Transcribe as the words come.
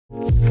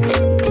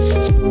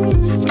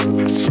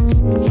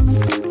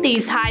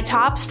These high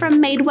tops from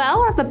Madewell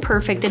are the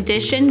perfect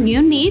addition you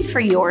need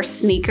for your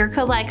sneaker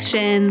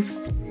collection.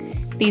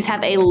 These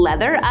have a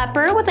leather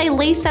upper with a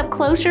lace-up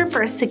closure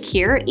for a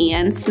secure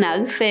and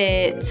snug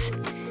fit.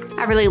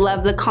 I really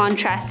love the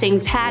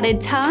contrasting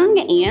padded tongue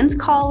and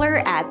collar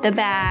at the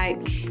back.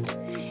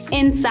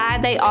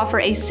 Inside, they offer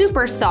a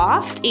super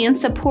soft and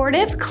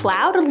supportive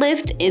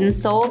Cloudlift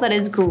insole that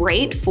is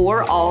great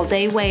for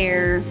all-day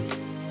wear.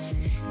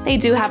 They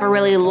do have a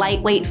really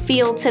lightweight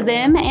feel to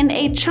them and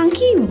a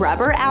chunky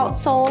rubber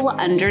outsole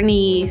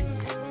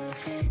underneath.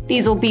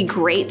 These will be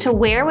great to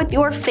wear with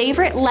your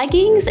favorite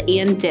leggings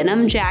and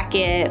denim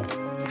jacket.